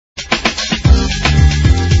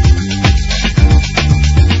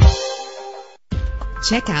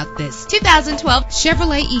Check out this 2012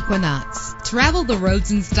 Chevrolet Equinox. Travel the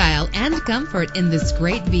roads in style and comfort in this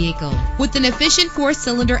great vehicle. With an efficient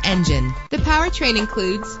 4-cylinder engine, the powertrain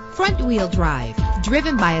includes front-wheel drive,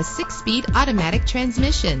 driven by a 6-speed automatic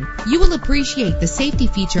transmission. You will appreciate the safety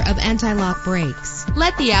feature of anti-lock brakes.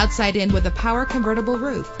 Let the outside in with a power convertible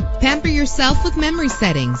roof. Pamper yourself with memory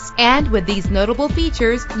settings. And with these notable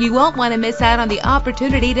features, you won't want to miss out on the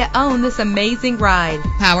opportunity to own this amazing ride.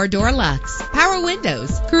 Power door locks, power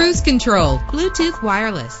windows, cruise control, Bluetooth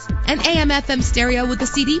wireless, an AM/FM stereo with a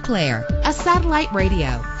CD player, a satellite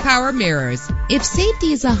radio, power mirrors. If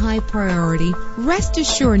safety is a high priority, rest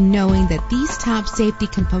assured knowing that these top safety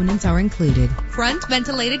components are included: front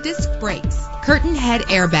ventilated disc brakes, curtain head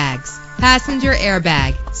airbags, passenger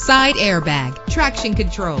airbag, side airbag, traction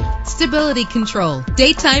control, stability control,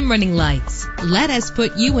 daytime running lights. Let us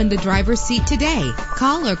put you in the driver's seat today.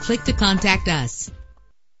 Call or click to contact us.